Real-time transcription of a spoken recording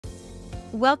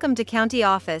Welcome to County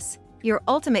Office, your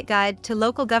ultimate guide to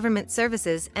local government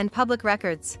services and public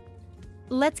records.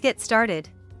 Let's get started.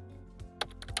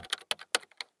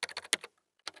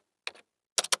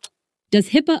 Does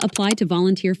HIPAA apply to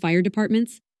volunteer fire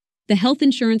departments? The Health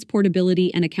Insurance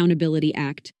Portability and Accountability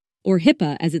Act, or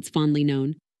HIPAA as it's fondly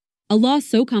known. A law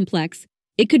so complex,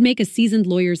 it could make a seasoned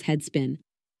lawyer's head spin.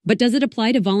 But does it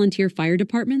apply to volunteer fire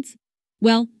departments?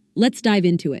 Well, let's dive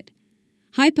into it.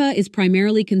 HIPAA is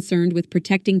primarily concerned with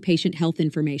protecting patient health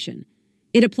information.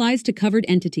 It applies to covered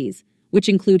entities, which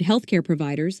include healthcare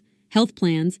providers, health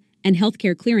plans, and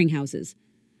healthcare clearinghouses.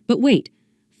 But wait,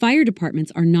 fire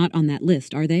departments are not on that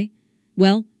list, are they?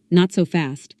 Well, not so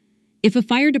fast. If a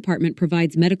fire department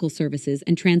provides medical services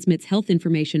and transmits health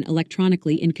information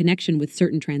electronically in connection with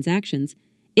certain transactions,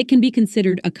 it can be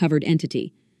considered a covered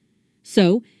entity.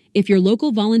 So, if your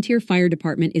local volunteer fire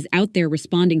department is out there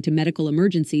responding to medical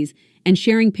emergencies and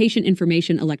sharing patient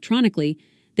information electronically,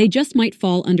 they just might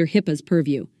fall under HIPAA's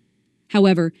purview.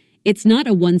 However, it's not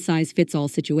a one-size-fits-all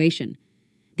situation.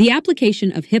 The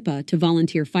application of HIPAA to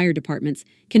volunteer fire departments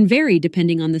can vary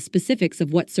depending on the specifics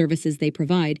of what services they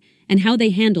provide and how they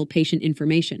handle patient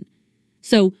information.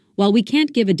 So, while we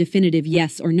can't give a definitive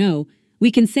yes or no,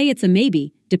 we can say it's a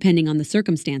maybe, depending on the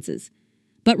circumstances.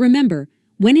 But remember,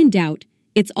 when in doubt,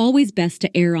 it's always best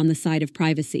to err on the side of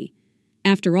privacy.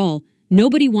 After all,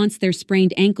 nobody wants their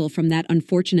sprained ankle from that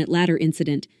unfortunate ladder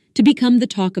incident to become the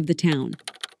talk of the town.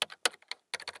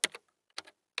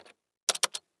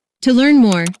 To learn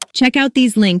more, check out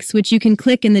these links which you can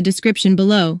click in the description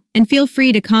below, and feel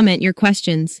free to comment your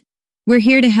questions. We're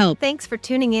here to help. Thanks for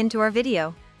tuning in to our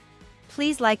video.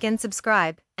 Please like and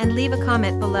subscribe, and leave a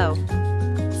comment below.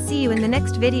 See you in the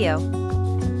next video.